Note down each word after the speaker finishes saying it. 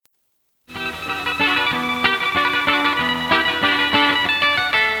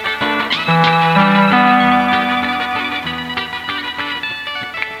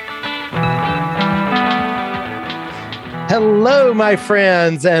Hello, my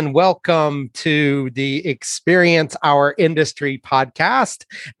friends, and welcome to the Experience Our Industry podcast.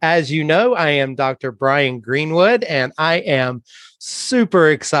 As you know, I am Dr. Brian Greenwood, and I am super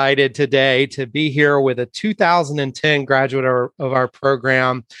excited today to be here with a 2010 graduate of our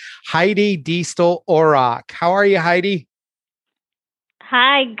program, Heidi Diestel-Orrock. How are you, Heidi?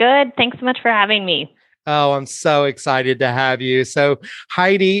 Hi, good. Thanks so much for having me. Oh, I'm so excited to have you. So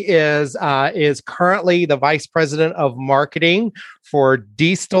Heidi is currently the vice president of marketing for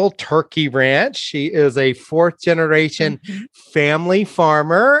Diestel Turkey Ranch. She is a fourth generation family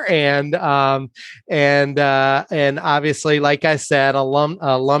farmer, and obviously, like I said,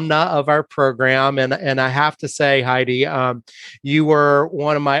 alumna of our program. And I have to say, Heidi, you were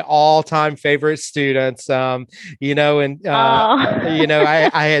one of my all time favorite students. I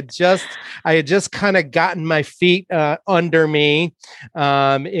had just kind of gotten my feet under me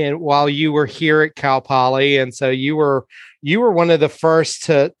while you were here at Cal Poly, and so you were one of the first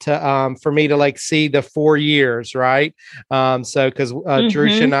to for me to like see the 4 years, right? So because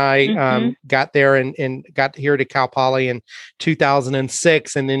Drush and I got there and got here to Cal Poly in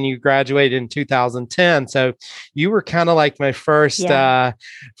 2006, and then you graduated in 2010. So you were kind of like my first the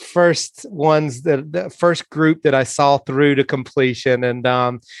first group that I saw through to completion,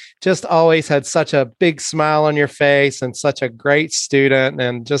 and just always had such a big smile on your face and such a great student,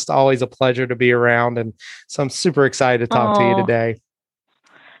 and just always a pleasure to be around. And so I'm super excited to talk to you today.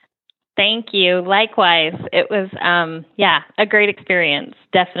 Thank you. Likewise. It was, a great experience.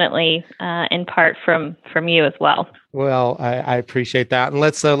 Definitely, in part from you as well. Well, I appreciate that. And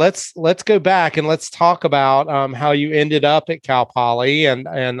let's go back and let's talk about how you ended up at Cal Poly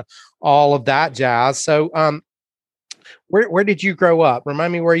and all of that jazz. So, where did you grow up?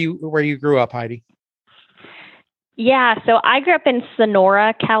 Remind me where you grew up, Heidi. Yeah, so I grew up in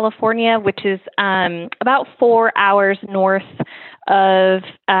Sonora, California, which is about 4 hours north of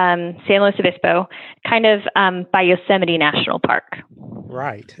San Luis Obispo, kind of by Yosemite National Park.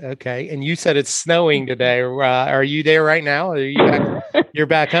 Right. Okay. And you said it's snowing today. Are you there right now? You're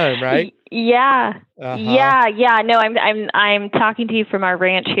back home, right? Yeah. Yeah. No, I'm talking to you from our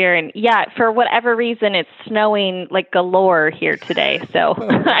ranch here, and for whatever reason, it's snowing like galore here today. So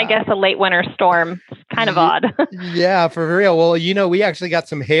I guess a late winter storm. It's kind of odd. Yeah, for real. Well, we actually got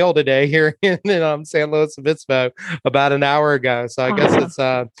some hail today here in San Luis Obispo about an hour ago. So I guess it's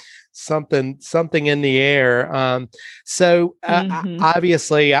something in the air.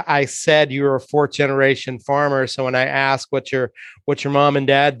 Obviously, I said you were a fourth generation farmer. So when I asked what your mom and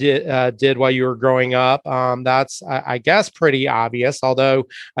dad did while you were growing up, that's I guess pretty obvious. Although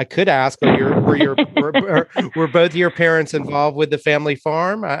I could ask, were both your parents involved with the family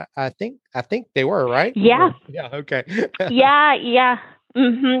farm? I think they were, right? Yeah. Yeah. Okay. Yeah.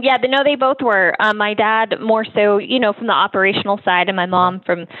 Yeah, no, they both were. My dad more so, from the operational side, and my mom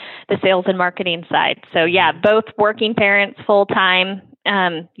from the sales and marketing side. So yeah, both working parents, full time.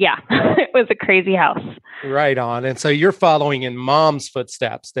 It was a crazy house. Right on. And so you're following in mom's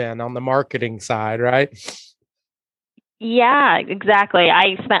footsteps then on the marketing side, right? Yeah, exactly.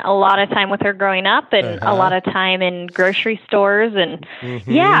 I spent a lot of time with her growing up, and a lot of time in grocery stores. And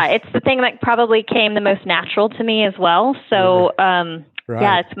it's the thing that probably came the most natural to me as well. So, right.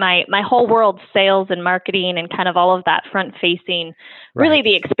 It's my whole world, sales and marketing and kind of all of that front facing, really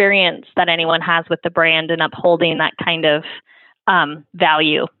the experience that anyone has with the brand and upholding that kind of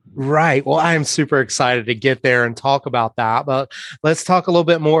value. Right. Well, I'm super excited to get there and talk about that, but let's talk a little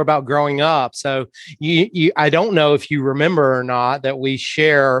bit more about growing up. So I don't know if you remember or not that we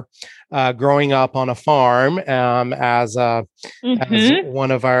share growing up on a farm as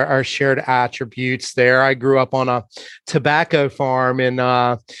one of our shared attributes there. I grew up on a tobacco farm in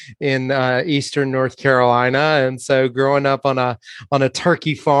eastern North Carolina, and so growing up on a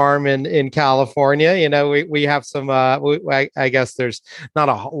turkey farm in California, we have some. I guess there's not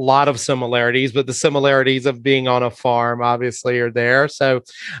a lot of similarities, but the similarities of being on a farm obviously are there. So,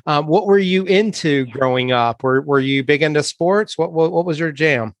 what were you into growing up? Were you big into sports? What was your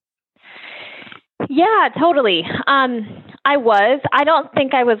jam? Yeah, totally. I was. I don't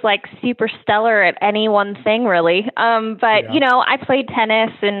think I was like super stellar at any one thing really. But I played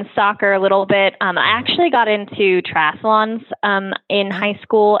tennis and soccer a little bit. I actually got into triathlons in high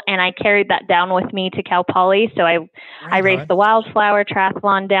school, and I carried that down with me to Cal Poly. So I raced the Wildflower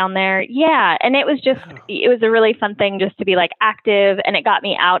Triathlon down there. Yeah, and it was a really fun thing just to be like active, and it got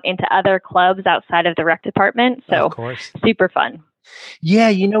me out into other clubs outside of the rec department. So of course, super fun.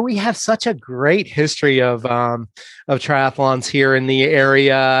 Yeah, we have such a great history of triathlons here in the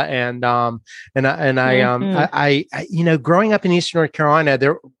area, and I growing up in Eastern North Carolina,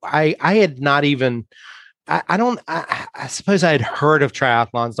 I had not even I don't, I suppose I had heard of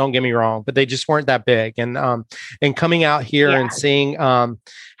triathlons, don't get me wrong, but they just weren't that big. And coming out here and seeing,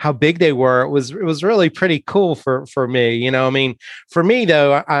 how big they were, it was really pretty cool for me. You know, I mean, for me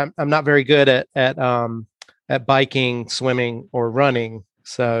though, I'm not very good at biking, swimming, or running.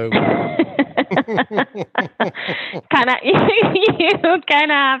 So kind of, you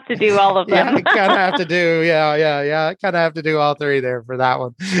kind of have to do all of them. Yeah, kind of have to do. Yeah. Kind of have to do all three there for that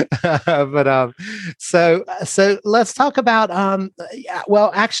one. So let's talk about.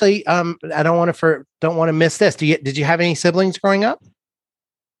 Well, actually, I don't want to miss this. Did you have any siblings growing up?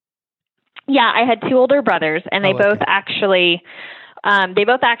 Yeah, I had two older brothers, and they both actually. They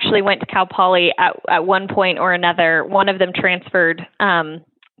both actually went to Cal Poly at one point or another. One of them transferred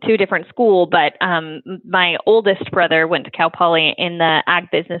to a different school, but my oldest brother went to Cal Poly in the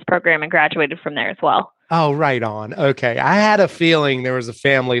ag business program and graduated from there as well. Oh, right on. Okay, I had a feeling there was a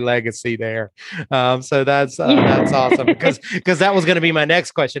family legacy there, so that's awesome because that was going to be my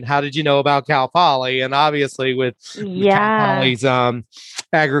next question. How did you know about Cal Poly? And obviously, with Cal Poly's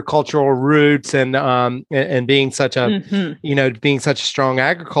agricultural roots and being such a being such a strong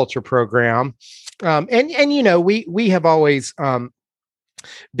agriculture program, and we have always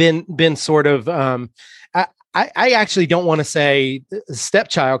been sort of. I actually don't want to say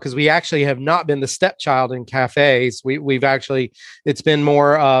stepchild because we actually have not been the stepchild in cafes. We've actually, it's been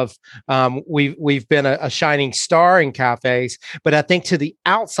more of we've been a shining star in cafes. But I think to the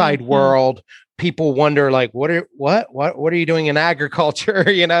outside world, people wonder like, what are you doing in agriculture?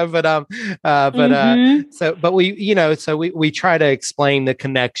 But we try to explain the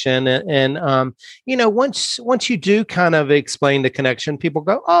connection and once you do kind of explain the connection, people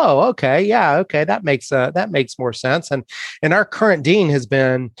go, oh, okay. Yeah. Okay. That makes more sense. And our current dean has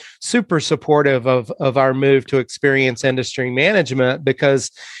been super supportive of our move to experience industry management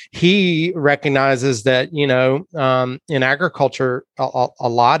because he recognizes that, in agriculture, a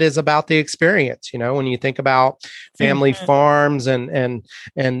lot is about the experience. When you think about family farms and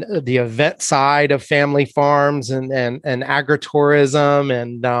the event side of family farms and agritourism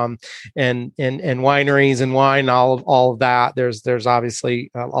and wineries and wine, all of that, there's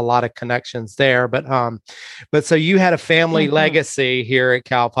obviously a lot of connections there. But so you had a family legacy here at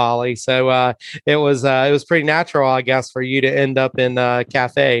Cal Poly. So it was pretty natural, I guess, for you to end up in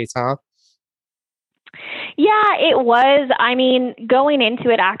cafes, huh? Yeah, it was. I mean, going into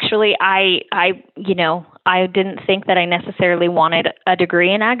it, actually, I didn't think that I necessarily wanted a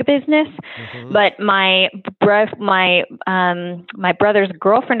degree in ag business, but my brother's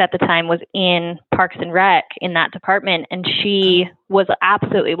girlfriend at the time was in Parks and Rec in that department, and she was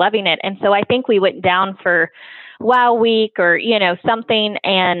absolutely loving it. And so I think we went down for Wow Week or something,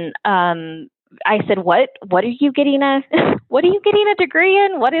 and I said, what are you getting a degree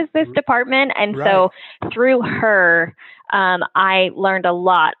in? What is this department? And so through her, I learned a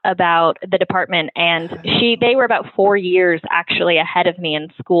lot about the department, and they were about 4 years actually ahead of me in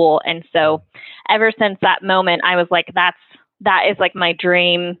school. And so ever since that moment, I was like, that is like my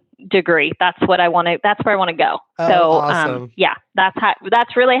dream degree. That's what I want to, that's where I want to go. Oh, so, awesome.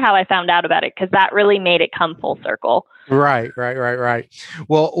 That's really how I found out about it. 'Cause that really made it come full circle. Right.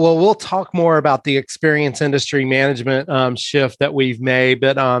 Well, we'll talk more about the experience industry management shift that we've made,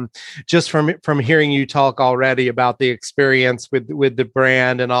 but just from hearing you talk already about the experience with the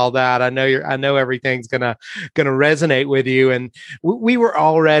brand and all that, I know everything's gonna resonate with you. And we were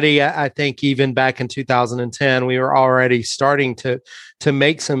already, I think, even back in 2010, we were already starting to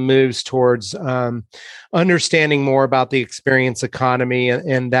make some moves towards understanding more about the experience economy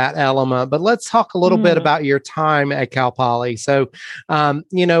and that element. But let's talk a little bit about your time at Cal Poly. So, I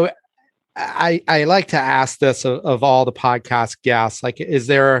like to ask this of all the podcast guests, like, is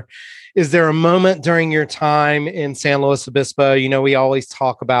there a moment during your time in San Luis Obispo? We always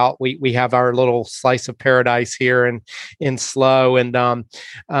talk about, we have our little slice of paradise here in SLO. And,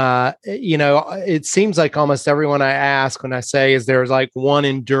 it seems like almost everyone I ask when I say, is there like one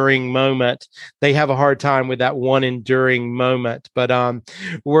enduring moment, they have a hard time with that one enduring moment. But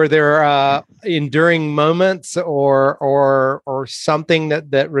were there enduring moments or something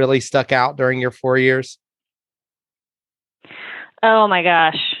that really stuck out during your 4 years? Oh my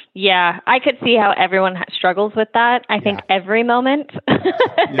gosh. Yeah. I could see how everyone struggles with that. I think every moment.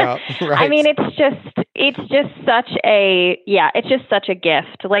 Yeah, right. I mean, it's just such a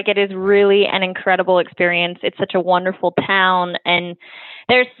gift. Like, it is really an incredible experience. It's such a wonderful town, and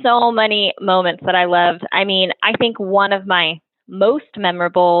there's so many moments that I loved. I mean, I think one of my most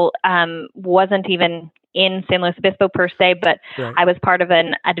memorable wasn't even in San Luis Obispo per se, but Right. I was part of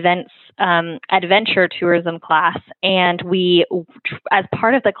an adventure tourism class, and as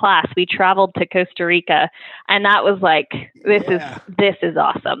part of the class, we traveled to Costa Rica, and that was like, this is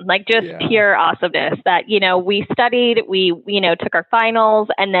awesome, like just pure awesomeness. That we studied, we took our finals,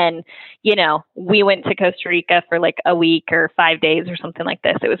 and then we went to Costa Rica for like a week or 5 days or something like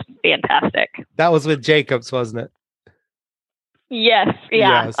this. It was fantastic. That was with Jacobs, wasn't it? Yes.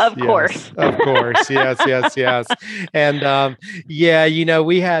 Yeah. Yes, of course. Of course. Yes. And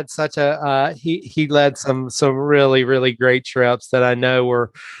we had such a he led some really, really great trips that I know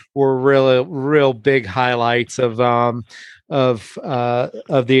were really real big highlights of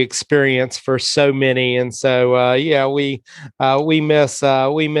the experience for so many. And so we miss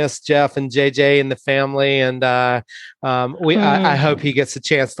Jeff and JJ and the family, and I hope he gets a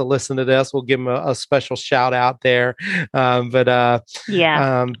chance to listen to this. We'll give him a special shout out there. So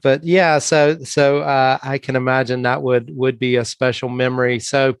I can imagine that would be a special memory.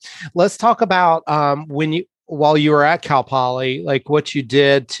 So let's talk about while you were at Cal Poly, like what you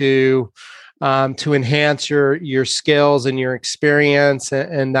did to enhance your skills and your experience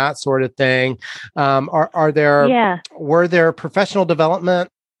and that sort of thing. Were there professional development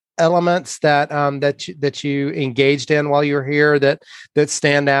elements that you engaged in while you were here that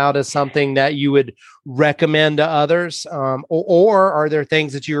stand out as something that you would recommend to others, or are there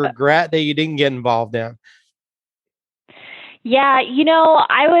things that you regret that you didn't get involved in? Yeah,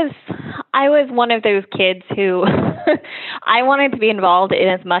 I was one of those kids who I wanted to be involved in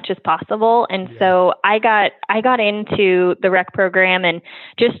as much as possible. And so I got into the rec program and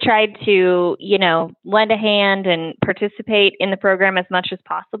just tried to, lend a hand and participate in the program as much as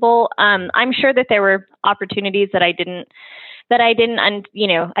possible. I'm sure that there were opportunities that I didn't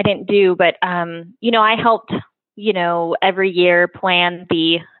do, but I helped, every year plan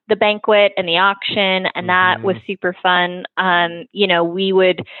the banquet and the auction, and that was super fun.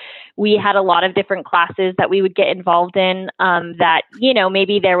 We had a lot of different classes that we would get involved in, that,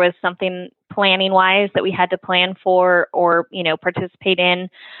 maybe there was something planning wise that we had to plan for or, participate in.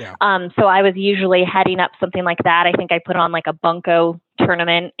 Yeah. So I was usually heading up something like that. I think I put on like a bunco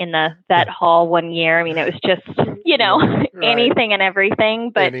tournament in the vet hall one year. I mean, it was just, anything and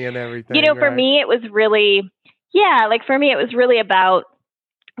everything, but, for me, it was really, for me, it was really about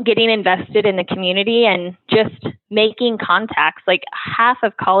getting invested in the community and just making contacts. Like half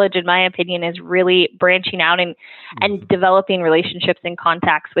of college, in my opinion, is really branching out and developing relationships and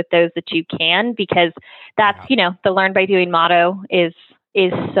contacts with those that you can, because that's, the learn by doing motto is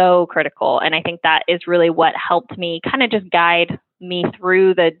so critical. And I think that is really what helped me kind of just guide me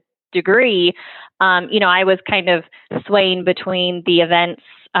through the degree. I was kind of swaying between the events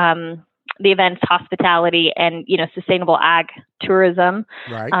hospitality and, sustainable ag tourism.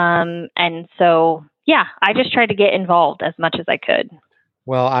 Right. And so, I just tried to get involved as much as I could.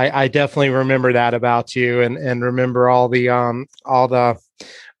 Well, I definitely remember that about you, and remember all the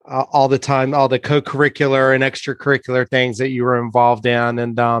time, all the co-curricular and extracurricular things that you were involved in.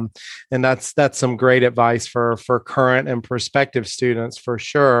 And that's some great advice for current and prospective students for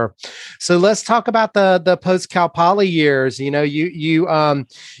sure. So let's talk about the post Cal Poly years. You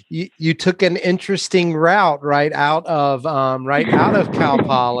took an interesting route right out of Cal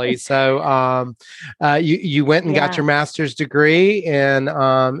Poly. So you went and got your master's degree in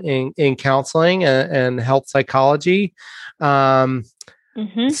counseling and health psychology.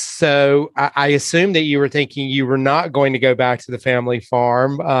 So I assume that you were thinking you were not going to go back to the family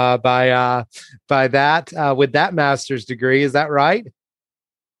farm by that with that master's degree. Is that right?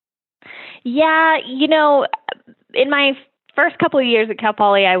 Yeah, in my first couple of years at Cal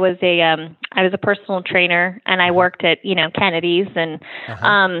Poly, I was a personal trainer, and I worked at Kennedy's, and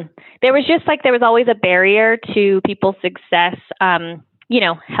there was always a barrier to people's success,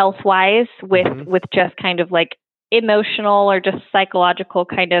 health wise with just kind of like emotional or just psychological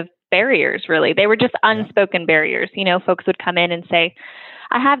kind of barriers. Really, they were just unspoken barriers. Folks would come in and say,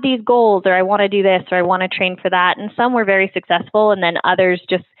 I have these goals, or I want to do this, or I want to train for that. And some were very successful, and then others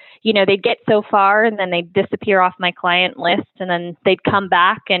just, they'd get so far and then they'd disappear off my client list, and then they'd come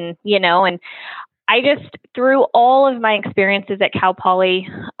back and I just, through all of my experiences at Cal Poly,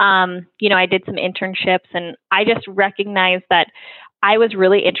 I did some internships, and I just recognized that I was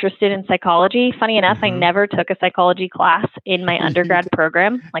really interested in psychology. Funny enough, I never took a psychology class in my undergrad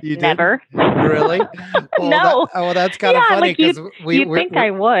program. Like, never. Really? Well, no. That's kind of funny, because you'd think I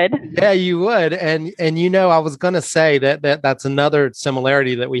would. Yeah, you would. And I was going to say that's another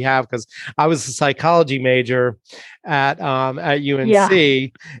similarity that we have, because I was a psychology major, at Yeah.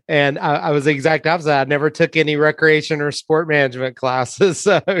 UNC, and I was the exact opposite. I never took any recreation or sport management classes.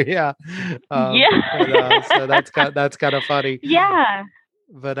 So yeah, so that's kind of funny. Yeah.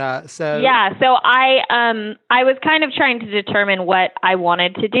 But so Yeah, so I was kind of trying to determine what I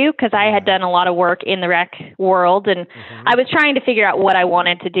wanted to do because I had done a lot of work in the rec world, and I was trying to figure out what I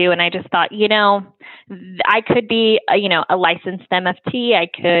wanted to do, and I just thought, I could be a licensed MFT.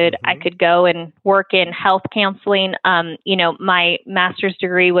 I could go and work in health counseling. My master's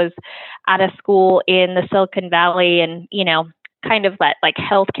degree was at a school in the Silicon Valley, and kind of that like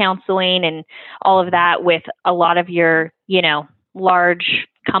health counseling and all of that with a lot of your large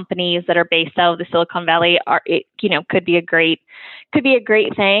companies that are based out of the Silicon Valley could be a great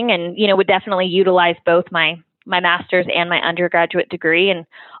thing, and would definitely utilize both my master's and my undergraduate degree. And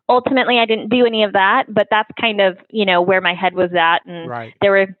ultimately I didn't do any of that, but that's kind of where my head was at. And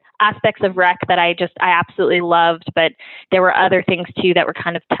there were aspects of rec that I absolutely loved, but there were other things too that were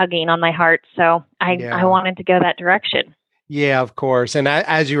kind of tugging on my heart, so I wanted to go that direction. Yeah, of course. And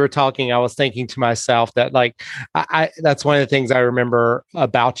as you were talking, I was thinking to myself that like that's one of the things I remember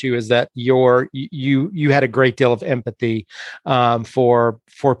about you is that you had a great deal of empathy for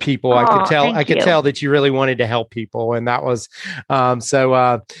people. I could tell that you really wanted to help people, and that was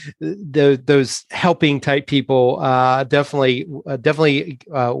those helping type people definitely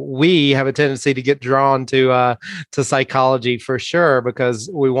we have a tendency to get drawn to psychology for sure, because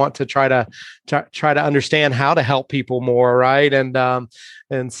we want to try to understand how to help people more, right? And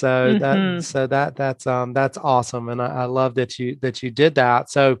so that's awesome, and I love that you did that.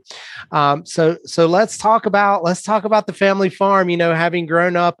 So let's talk about the family farm. Having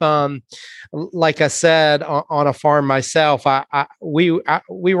grown up, like I said, on a farm myself, we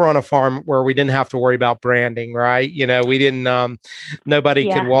were on a farm where we didn't have to worry about branding, right? We didn't.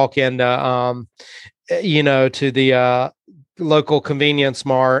 Nobody could walk into to the local convenience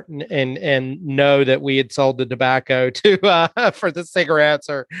mart and know that we had sold the tobacco to for the cigarettes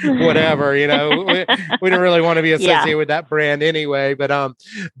or whatever. we didn't really want to be associated with that brand anyway. But I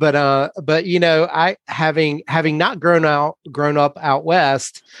having not grown up out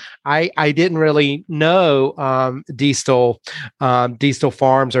west, I didn't really know Diestel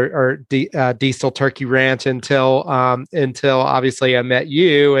Farms or Diestel Turkey Ranch until obviously I met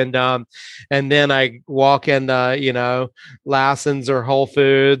you, and then I walk in Lassen's or Whole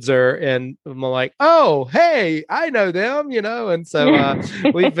Foods and I'm like, oh, hey, I know them, and so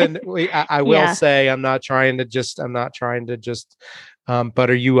I will say I'm not trying to just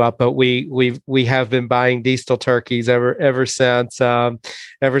butter you up, but we have been buying Diestel turkeys ever since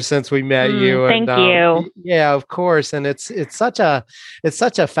we met you. Thank you. Yeah, of course. And it's such a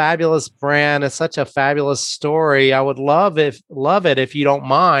fabulous brand. It's such a fabulous story. I would love it if you don't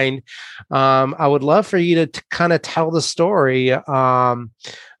mind. I would love for you to kind of tell the story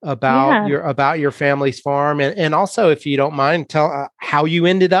about your family's farm, and also, if you don't mind, tell how you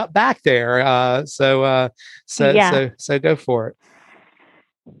ended up back there. So go for it.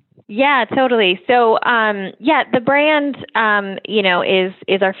 Yeah, totally. So, the brand,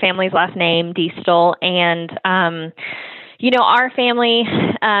 is our family's last name, Diestel. And, our family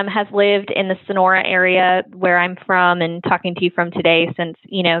has lived in the Sonora area where I'm from and talking to you from today since,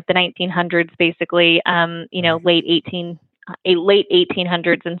 the 1900s, basically, late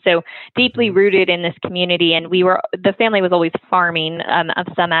 1800s. And so deeply rooted in this community. And the family was always farming of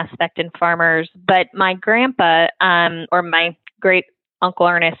some aspect and farmers. But my grandpa, or my great Uncle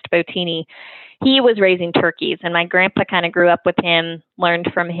Ernest Botini, he was raising turkeys, and my grandpa kind of grew up with him, learned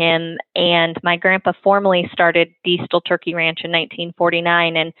from him, and my grandpa formally started Diestel Turkey Ranch in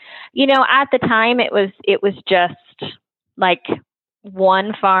 1949. And at the time it was just like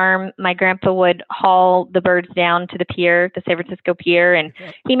one farm. My grandpa would haul the birds down to the pier, the San Francisco Pier, and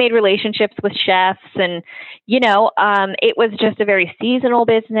he made relationships with chefs, and it was just a very seasonal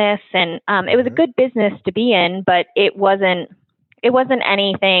business, and it was a good business to be in, but it wasn't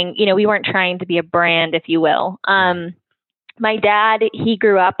anything, we weren't trying to be a brand, if you will. My dad, he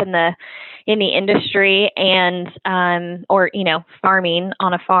grew up in the industry and, farming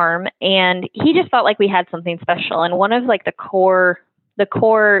on a farm. And he just felt like we had something special. And one of like the core,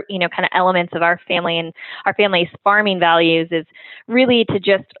 kind of elements of our family and our family's farming values is really to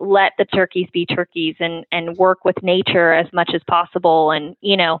just let the turkeys be turkeys and work with nature as much as possible. And,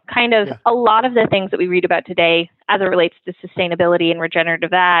 a lot of the things that we read about today as it relates to sustainability and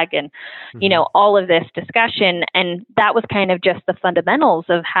regenerative ag and, all of this discussion. And that was kind of just the fundamentals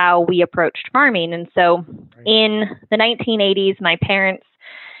of how we approached farming. And so in the 1980s, my parents,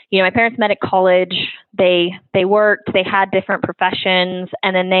 my parents met at college. They worked, they had different professions,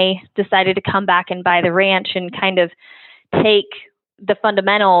 and then they decided to come back and buy the ranch and kind of take the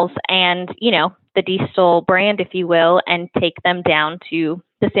fundamentals and, the Diestel brand, if you will, and take them down to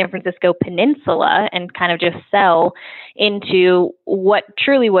the San Francisco Peninsula and kind of just sell into what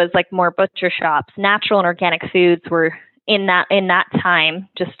truly was like more butcher shops. Natural and organic foods were in that time,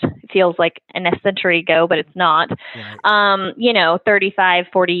 just feels like a century ago, but it's not. Right. 35,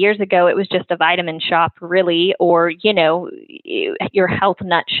 40 years ago, it was just a vitamin shop really, or, your health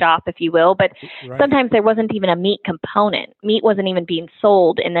nut shop, if you will. But right. Sometimes there wasn't even a meat component. Meat wasn't even being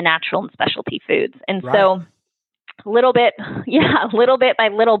sold in the natural and specialty foods. And right. So little bit by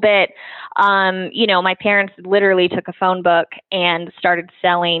little bit, my parents literally took a phone book and started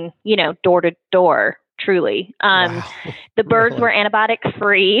selling, door to door. Truly. Wow. The birds were antibiotic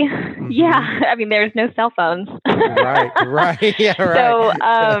free. Mm-hmm. Yeah. I mean, there's no cell phones. Right. Yeah, right.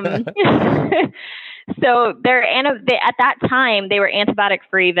 So at that time they were antibiotic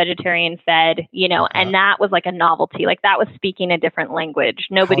free, vegetarian fed, and that was like a novelty. Like that was speaking a different language.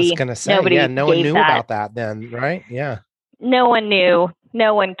 Nobody, I was gonna say, no one knew about that then, right? Yeah. No one knew.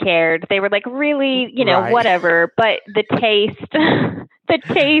 No one cared. They were like, really, right. Whatever. But the taste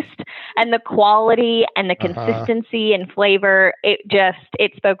and the quality and the consistency and flavor, it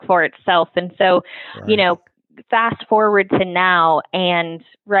spoke for itself. And so, right. Fast forward to now, and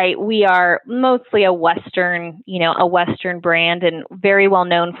right, we are mostly a Western brand and very well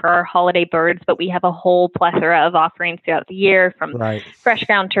known for our holiday birds, but we have a whole plethora of offerings throughout the year, from right. fresh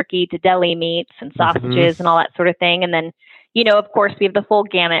ground turkey to deli meats and sausages and all that sort of thing. And then, of course, we have the full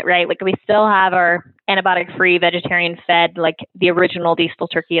gamut, right? Like we still have our antibiotic-free, vegetarian-fed, like the original Diestel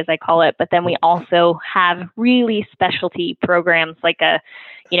turkey, as I call it. But then we also have really specialty programs, like an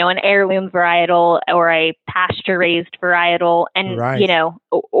heirloom varietal or a pasture-raised varietal, and right.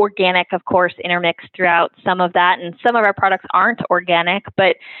 Organic, of course, intermixed throughout some of that. And some of our products aren't organic,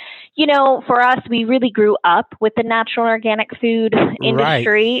 but for us, we really grew up with the natural and organic food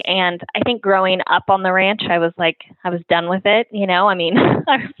industry. Right. And I think growing up on the ranch, I was done with it. I mean,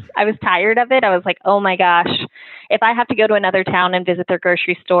 I was tired of it. I was like, oh my gosh, if I have to go to another town and visit their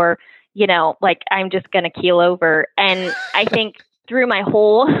grocery store, I'm just going to keel over. And I think through my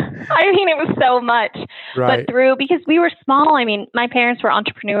whole, it was so much, right. But because we were small, my parents were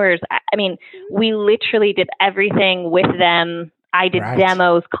entrepreneurs. We literally did everything with them. I did right.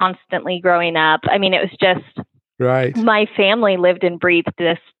 demos constantly growing up. It was just right. My family lived and breathed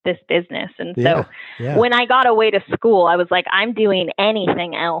this business. And so when I got away to school, I was like, I'm doing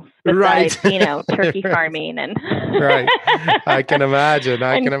anything else besides, right. Turkey farming. And right. I can imagine.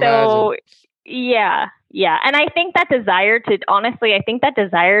 Yeah. Yeah. And I think that desire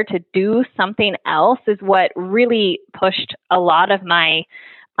to do something else is what really pushed a lot of my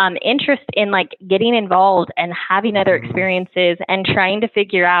interest in like getting involved and having other experiences and trying to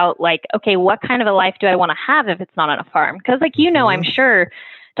figure out like, okay, what kind of a life do I want to have if it's not on a farm? Because like, I'm sure,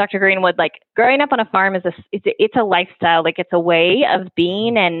 Dr. Greenwood, like growing up on a farm it's a lifestyle, like it's a way of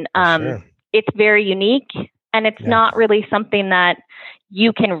being, and sure. It's very unique, and it's not really something that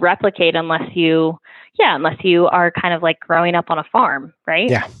you can replicate unless you are kind of like growing up on a farm, right?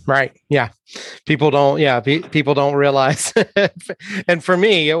 Yeah, right. Yeah. People don't realize. And for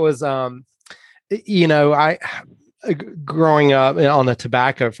me, it was, I growing up on a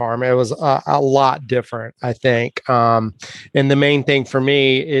tobacco farm, it was a lot different, I think. And the main thing for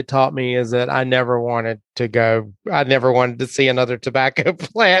me, it taught me is that I never wanted to see another tobacco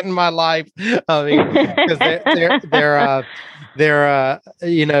plant in my life. Because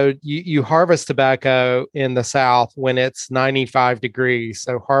you harvest tobacco in the South when it's 95 degrees.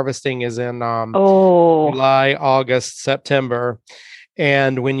 So harvesting is in July, August, September.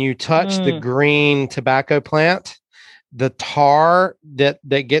 And when you touch the green tobacco plant, the tar that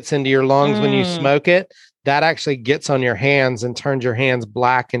gets into your lungs when you smoke it, that actually gets on your hands and turns your hands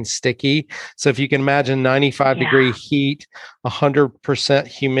black and sticky. So if you can imagine 95 degree heat, 100%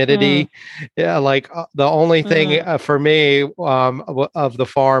 humidity, the only thing for me of the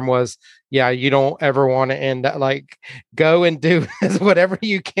farm was, you don't ever want to end up like go and do whatever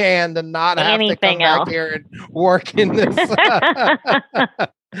you can to not have to come back here and work in this.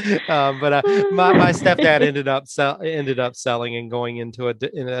 But my stepdad ended up selling and going into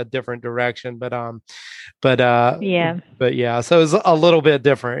in a different direction. So it was a little bit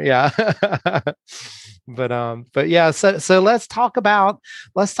different. Yeah. but yeah. So let's talk about,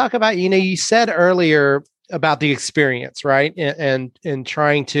 you said earlier about the experience, right? And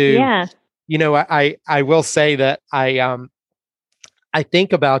trying to, I will say that I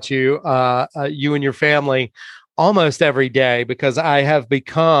think about you, you and your family almost every day because Oh. I have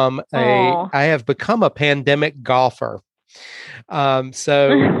become a pandemic golfer.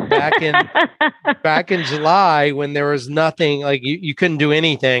 So back in July when there was nothing, like you couldn't do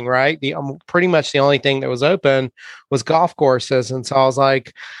anything, right? The pretty much the only thing that was open was golf courses. And so I was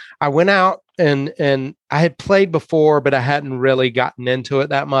like, I went out and I had played before, but I hadn't really gotten into it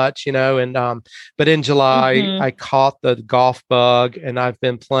that much, and but in July Mhm. I caught the golf bug and I've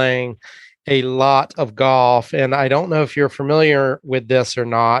been playing a lot of golf. And I don't know if you're familiar with this or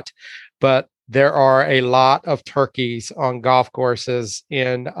not, but there are a lot of turkeys on golf courses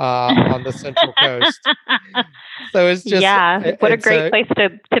in on the Central Coast. So it's just Yeah, what a and great so place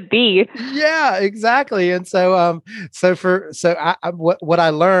to be. yeah, exactly. And so what I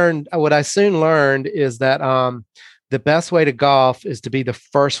learned, what I soon learned is that the best way to golf is to be the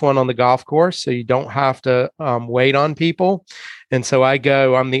first one on the golf course so you don't have to wait on people. And so I'm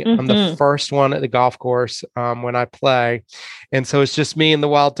the Mhm. first one at the golf course when I play. And so it's just me and the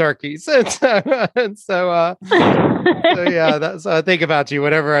wild turkeys. So yeah, that's I think about you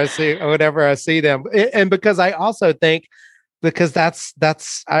whenever I see them. And because I also think because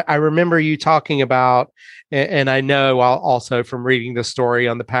I remember you talking about, and I know also from reading the story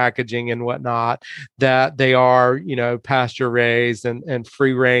on the packaging and whatnot that they are pasture raised and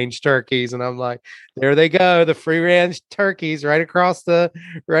free range turkeys, and I'm like, there they go, the free range turkeys right across the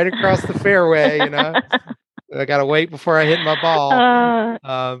fairway. I got to wait before I hit my ball.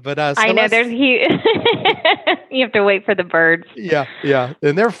 Uh, But I so know let's there's you have to wait for the birds. Yeah, yeah.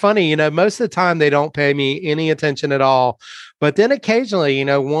 And they're funny, most of the time they don't pay me any attention at all. But then occasionally,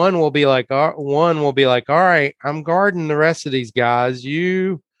 one will be like, all right, I'm guarding the rest of these guys.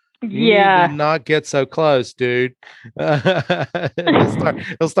 You need to Yeah. not get so close, dude. And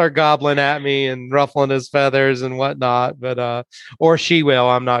he'll start gobbling at me and ruffling his feathers and whatnot. But or she will,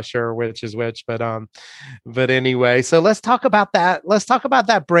 I'm not sure which is which, but anyway, so let's talk about that. Let's talk about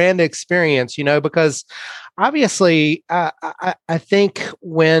that brand experience, because obviously, I think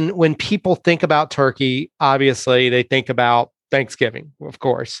when people think about turkey, obviously they think about Thanksgiving, of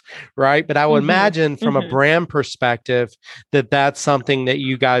course, right? But I would Mhm. imagine from a Mhm. brand perspective that that's something that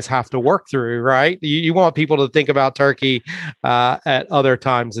you guys have to work through, right? You want people to think about turkey at other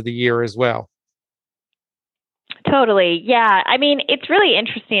times of the year as well. Totally. Yeah. I mean, it's really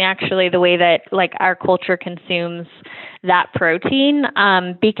interesting actually the way that like our culture consumes that protein.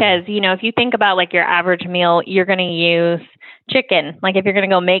 Because, if you think about like your average meal, you're going to use chicken. Like if you're going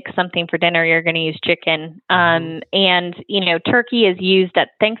to go make something for dinner, you're going to use chicken. Mhm. And, turkey is used at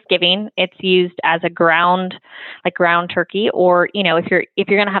Thanksgiving. It's used as a ground turkey, or, if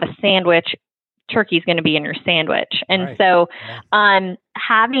you're going to have a sandwich, turkey is going to be in your sandwich. And Right. so, Yeah.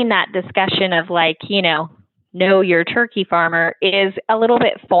 having that discussion of like, know your turkey farmer is a little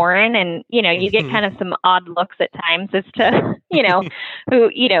bit foreign, and you get Mhm. kind of some odd looks at times as to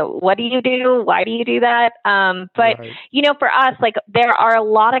what do you do, why do you do that, but Right. for us, like there are a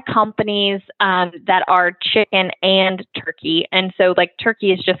lot of companies that are chicken and turkey, and so like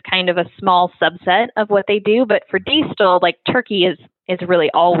turkey is just kind of a small subset of what they do, but for Diestel, like turkey is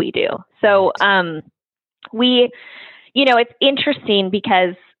really all we do. So Right. we it's interesting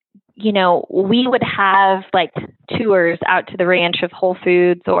because we would have like tours out to the ranch of Whole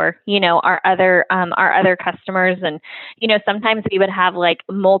Foods, or our other customers, and sometimes we would have like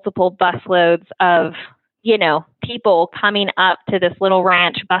multiple busloads of people coming up to this little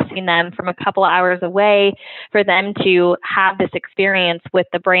ranch, busing them from a couple hours away for them to have this experience with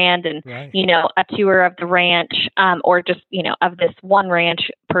the brand, and Right. a tour of the ranch, or just of this one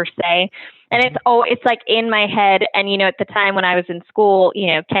ranch per se. And Mhm. it's like in my head. And at the time when I was in school,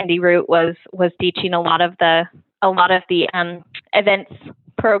 Kendi Root was teaching a lot of the events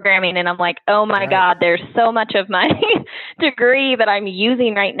programming, and I'm like, oh my Right. god, there's so much of my degree that I'm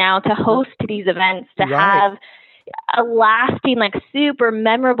using right now to host these events, to Right. have a lasting, like super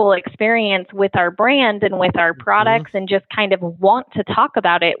memorable experience with our brand and with our Mhm. products, and just kind of want to talk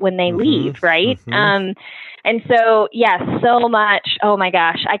about it when they leave, Mhm. right? Mhm. And so, yeah, so much. Oh my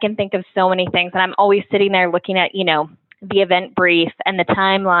gosh, I can think of so many things. And I'm always sitting there looking at, the event brief and the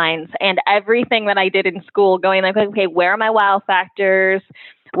timelines and everything that I did in school, going like, okay, where are my wow factors?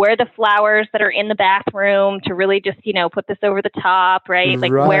 Where are the flowers that are in the bathroom to really just, put this over the top, right?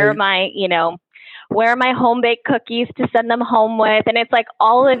 Like, Right. where are my home baked cookies to send them home with? And it's like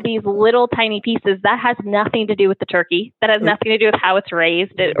all of these little tiny pieces that has nothing to do with the turkey, that has Uh, nothing to do with how it's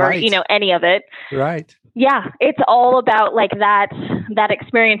raised, or, Right. any of it. Right. Yeah, it's all about like that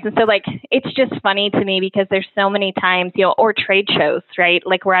experience. And so like it's just funny to me because there's so many times, or trade shows, right?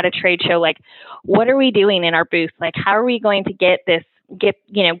 Like we're at a trade show, like what are we doing in our booth? Like how are we going to get this get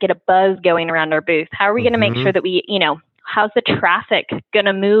a buzz going around our booth? How are we going to make sure that we, how's the traffic going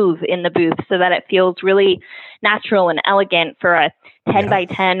to move in the booth so that it feels really natural and elegant for a 10 by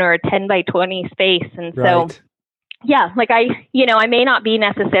 10 or a 10 by 20 space? And so, yeah, like I may not be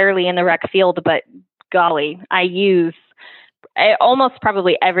necessarily in the rec field, but golly, I use almost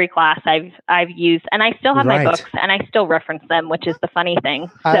probably every class I've used, and I still have my books and I still reference them, which is the funny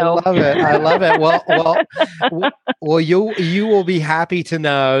thing. So. I love it. Well, you will be happy to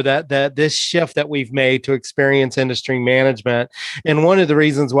know that this shift that we've made to experience industry management, and one of the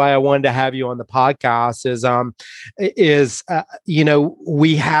reasons why I wanted to have you on the podcast is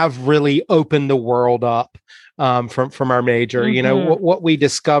we have really opened the world up. From our major, what we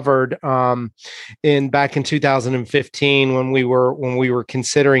discovered back in 2015 when we were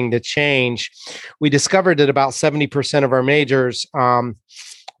considering the change, we discovered that about 70% of our majors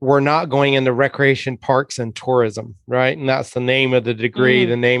were not going into recreation, parks, and tourism, right? And that's the name of the degree,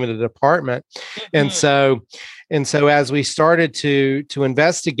 the name of the department, and so as we started to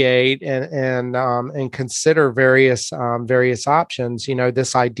investigate and consider various options,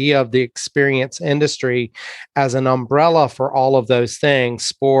 this idea of the experience industry as an umbrella for all of those things: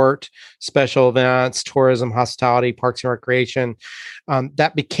 sport, special events, tourism, hospitality, parks and recreation,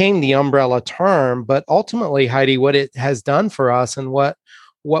 that became the umbrella term. But ultimately, Heidi, what it has done for us and what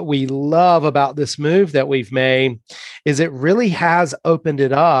we love about this move that we've made is it really has opened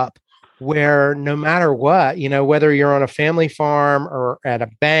it up, where no matter what, whether you're on a family farm or at a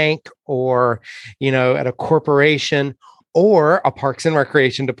bank or, at a corporation or a parks and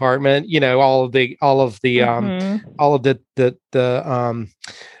recreation department, all of the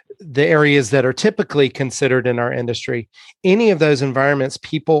areas that are typically considered in our industry, any of those environments,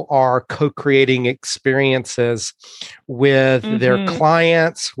 people are co-creating experiences with their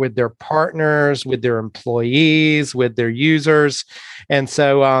clients, with their partners, with their employees, with their users. And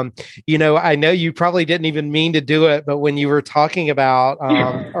so, I know you probably didn't even mean to do it, but when you were talking about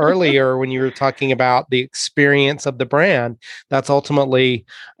earlier, when you were talking about the experience of the brand, that's ultimately,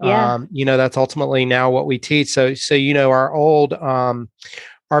 that's ultimately now what we teach. So, our old,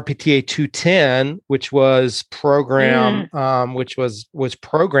 RPTA 210, which was programming,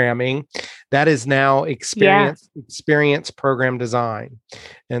 that is now experience program design.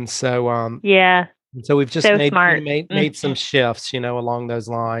 And so, and so we've just made some shifts, along those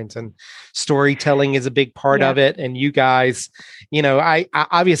lines, and storytelling is a big part of it. And you guys, I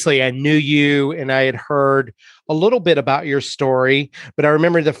obviously I knew you and I had heard a little bit about your story, but I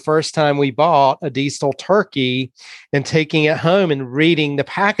remember the first time we bought a diesel turkey and taking it home and reading the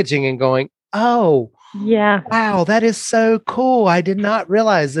packaging and going, oh, yeah, wow, that is so cool. I did not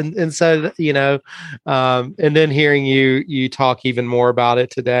realize. And so, and then hearing you talk even more about it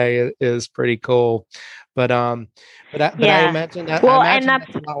today is pretty cool. But I imagine that. Well, and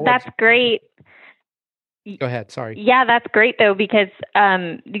that's great. Go ahead. Sorry. Yeah, that's great though, because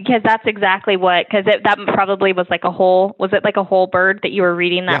that's exactly that probably was like was it like a whole bird that you were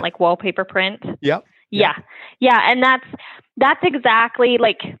reading, that like wallpaper print? Yep. Yeah. And that's exactly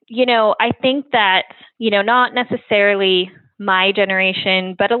like, I think that, not necessarily my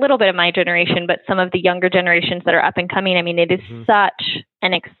generation, but a little bit of my generation, but some of the younger generations that are up and coming. I mean, it is such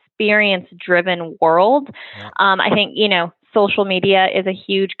an experience driven world. Yeah. I think, social media is a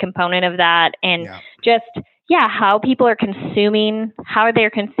huge component of that. And just, how people are consuming, how they're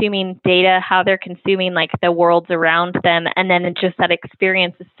consuming data, how they're consuming like the worlds around them. And then just that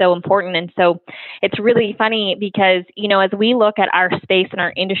experience is so important. And so it's really funny because, as we look at our space and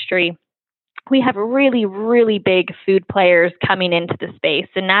our industry, we have really, really big food players coming into the space,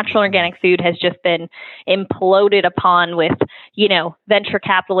 and natural organic food has just been imploded upon with, venture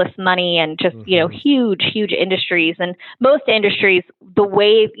capitalist money and just, huge, huge industries. And most industries, the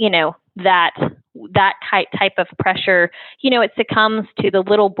way, that type of pressure, it succumbs to the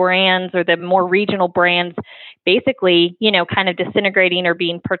little brands or the more regional brands, basically, kind of disintegrating or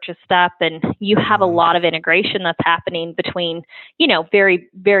being purchased up. And you have a lot of integration that's happening between, very,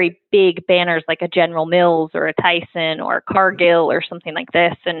 very big banners like a General Mills or a Tyson or a Cargill or something like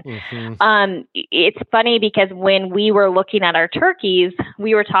this. And it's funny because when we were looking at our turkeys,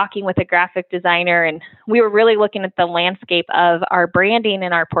 we were talking with a graphic designer and we were really looking at the landscape of our branding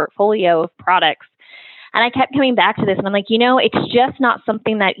and our portfolio of products. And I kept coming back to this and I'm like, it's just not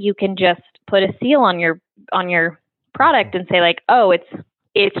something that you can just put a seal on your product and say like, oh, it's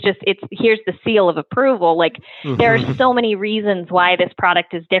here's the seal of approval. Like there are so many reasons why this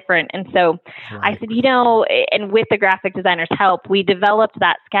product is different. And so I said, and with the graphic designer's help, we developed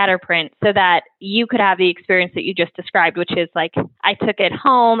that scatter print so that you could have the experience that you just described, which is like, I took it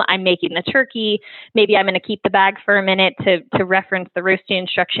home, I'm making the turkey, maybe I'm going to keep the bag for a minute to reference the roasting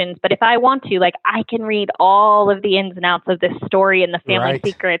instructions. But if I want to, like, I can read all of the ins and outs of this story and the family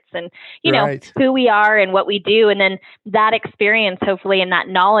secrets and, you know, who we are and what we do. And then that experience, hopefully, and that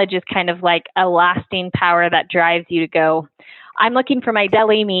knowledge is kind of like a lasting power that drives you to go, I'm looking for my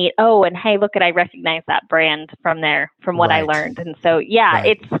deli meat. Oh, and hey, look at, I recognize that brand from there, from what I learned. And so,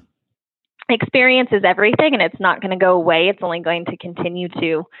 it's experience is everything, and it's not going to go away. It's only going to continue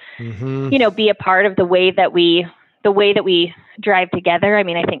to, you know, be a part of the way that we drive together. I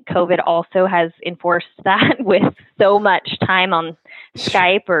mean, I think COVID also has enforced that with so much time on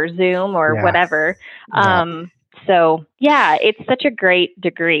Skype or Zoom or whatever. So it's such a great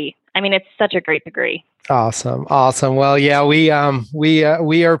degree. I mean, it's such a great degree. Awesome. Well, yeah, we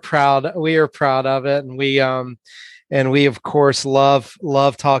are proud. We are proud of it. And we of course love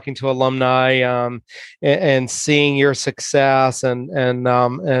talking to alumni, and seeing your success and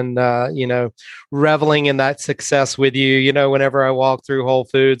you know, reveling in that success with you. You know, whenever I walk through Whole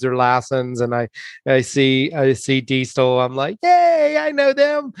Foods or Lassen's and I see Diestel, I'm like, yay, I know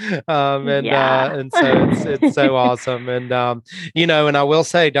them. And so it's so awesome. And you know, and I will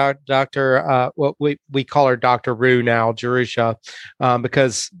say, Dr. What we call her Dr. Rue now, Jerusha,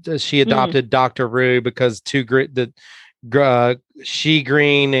 because she adopted Dr. Rue because she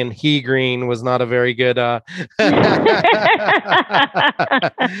green and he green was not a very good that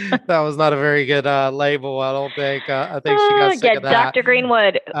was not a very good label, I don't think. I think she got sick of that. Dr.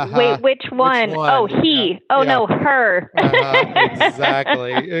 Greenwood. Wait, which one? Oh, he. No, her.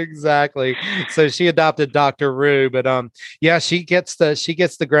 Exactly. So she adopted Dr. Rue, but she gets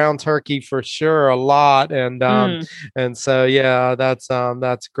the ground turkey for sure a lot, and so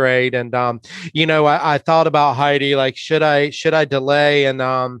that's great. And you know, I thought about Heidi, like, should I delay,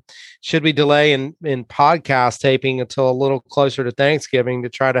 and should we delay in podcast taping until a little closer to Thanksgiving to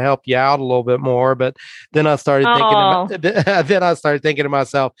try to help you out a little bit more? But then I started thinking to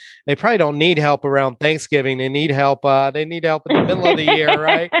myself, they probably don't need help around Thanksgiving. They need help. They need help in the middle of the year,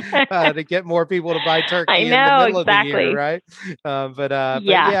 right? To get more people to buy turkey in the middle of the year, right? But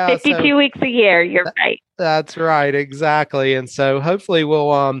 52 weeks a year. You're right. That's right, exactly. And so hopefully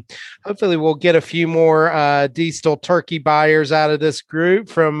we'll get a few more Diestel turkey buyers out of this group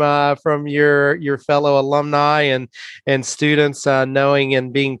from your fellow alumni and students, knowing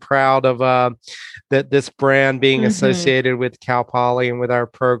and being proud of that this brand being associated with Cal Poly and with our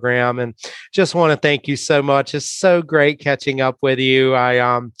program. And just want to thank you so much. It's so great catching up with you.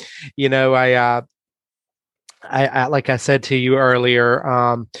 I like I said to you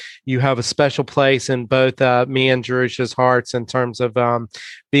earlier, you have a special place in both me and Jerusha's hearts in terms of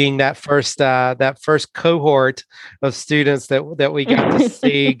being that first cohort of students that we got to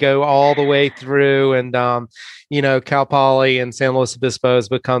see go all the way through. And you know, Cal Poly and San Luis Obispo has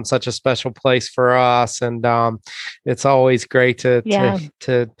become such a special place for us, and it's always great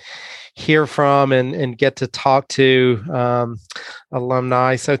to hear from and get to talk to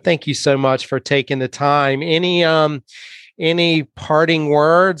alumni. So thank you so much for taking the time. Any parting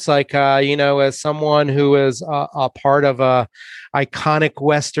words, like you know, as someone who is a part of a iconic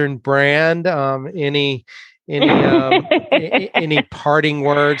Western brand, any parting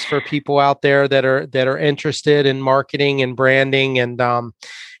words for people out there that are interested in marketing and branding and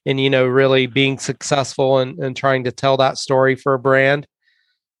you know, really being successful and trying to tell that story for a brand?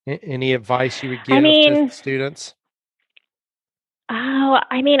 Any advice you would give to students?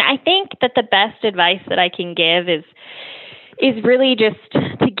 I think that the best advice that I can give is really just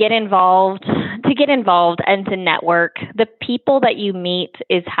to get involved and to network. The people that you meet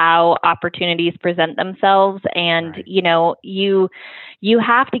is how opportunities present themselves. And, you know, you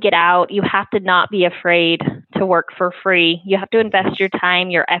have to get out. You have to not be afraid to work for free. You have to invest your time,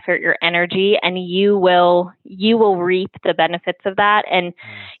 your effort, your energy, and you will reap the benefits of that. And,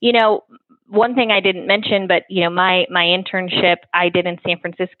 you know, one thing I didn't mention, but, you know, my internship I did in San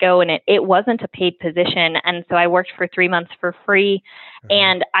Francisco, and it wasn't a paid position. And so I worked for 3 months for free,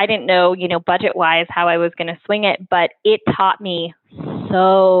 and I didn't know, you know, budget wise how I was going to swing it, but it taught me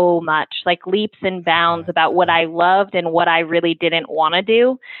so much, like leaps and bounds about what I loved and what I really didn't want to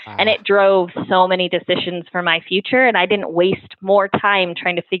do. And it drove so many decisions for my future. And I didn't waste more time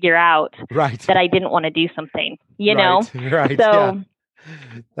trying to figure out that I didn't want to do something, you know? Right. So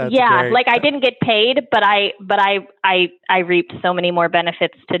great. Like I didn't get paid, but I reaped so many more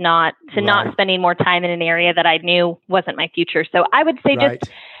benefits to not spending more time in an area that I knew wasn't my future. So I would say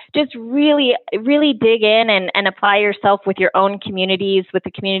just just really, really dig in and apply yourself with your own communities, with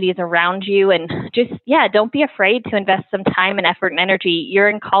the communities around you. And just, yeah, don't be afraid to invest some time and effort and energy. You're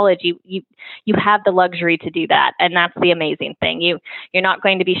in college. You have the luxury to do that. And that's the amazing thing. You're not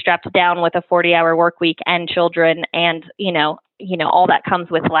going to be strapped down with a 40-hour work week and children and, all that comes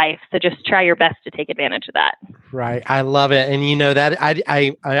with life. So just try your best to take advantage of that. Right. I love it. And that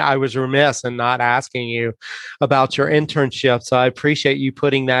I was remiss in not asking you about your internship. So I appreciate you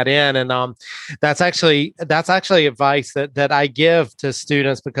putting that in. And that's actually advice that I give to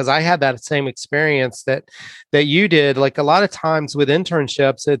students, because I had that same experience that you did. Like a lot of times with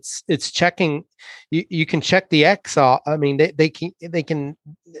internships, it's checking. You can check the X off. I mean, they can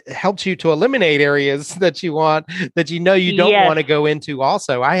help you to eliminate areas that you you don't want to go into.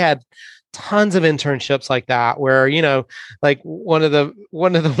 Also, I had tons of internships like that where, like one of the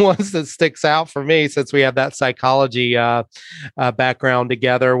ones that sticks out for me, since we have that psychology background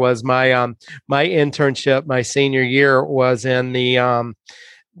together, was my my internship my senior year was in the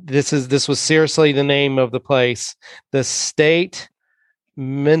this was seriously the name of the place, the State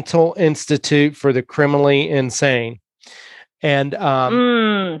Mental Institute for the Criminally Insane. And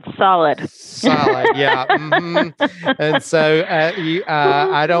solid, yeah. Mm-hmm. And so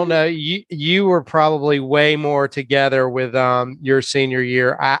I don't know, you were probably way more together with your senior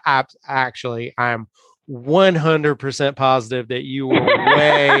year. I'm 100% positive that you were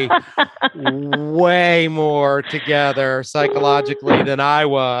way more together psychologically than I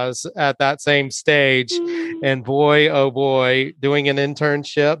was at that same stage. And boy, oh boy, doing an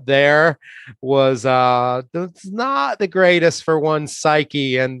internship there was it's not the greatest for one's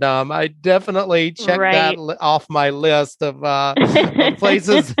psyche. And I definitely checked that off my list of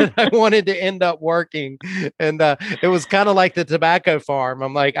places that I wanted to end up working. And it was kind of like the tobacco farm.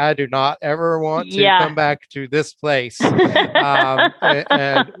 I'm like, I do not ever want to come back to this place. And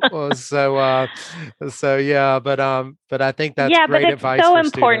so yeah, but I think that's great advice. So for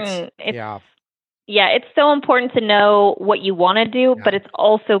important. Students. Yeah, it's so important to know what you want to do, but it's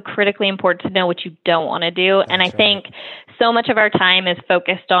also critically important to know what you don't want to do. And I think so much of our time is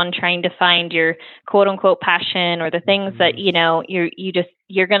focused on trying to find your quote unquote passion, or the things that,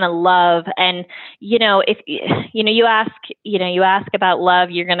 you're going to love. And, if, you ask about love,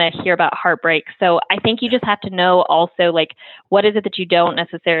 you're going to hear about heartbreak. So I think you just have to know also, like, what is it that you don't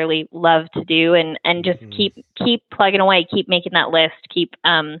necessarily love to do, and just keep plugging away, keep making that list, keep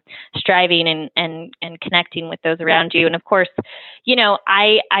striving and connecting with those around you. And of course,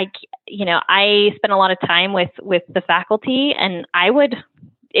 I spent a lot of time with the faculty, and I would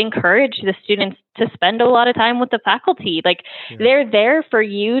encourage the students to spend a lot of time with the faculty. Like, they're there for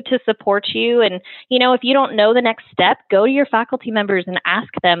you, to support you. And, if you don't know the next step, go to your faculty members and ask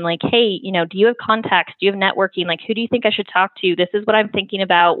them, like, hey, do you have contacts? Do you have networking? Like, who do you think I should talk to? This is what I'm thinking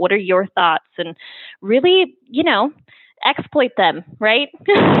about. What are your thoughts? And really, exploit them, right?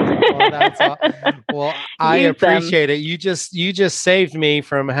 Well, I appreciate it. You just saved me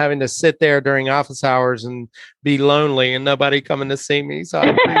from having to sit there during office hours and be lonely and nobody coming to see me. So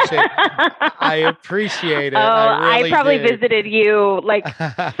I appreciate it. I probably visited you like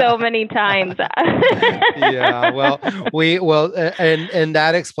so many times. Yeah, and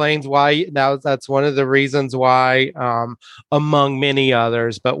that explains why. Now that's one of the reasons why, among many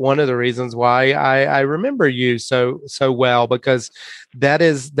others, but one of the reasons why I remember you so well, because that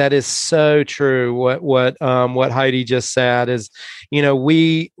is so true. What Heidi just said is,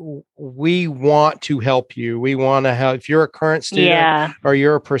 we want to help you. We want to help. If you're a current student or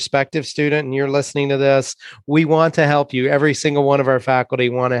you're a prospective student and you're listening to this, we want to help you. Every single one of our faculty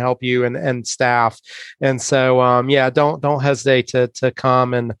want to help you, and staff. And so, don't hesitate to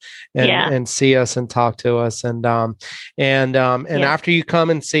come and see us and talk to us. And after you come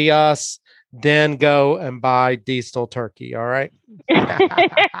and see us, then go and buy Diestel turkey. All right.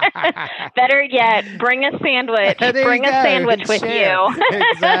 Better yet, bring a sandwich. Bring a sandwich with you.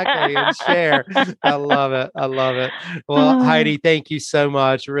 Exactly. And share. I love it. Well, Heidi, thank you so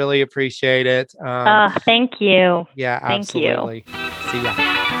much. Really appreciate it. Thank you. Yeah, absolutely. Thank you. See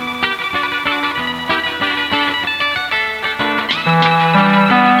ya.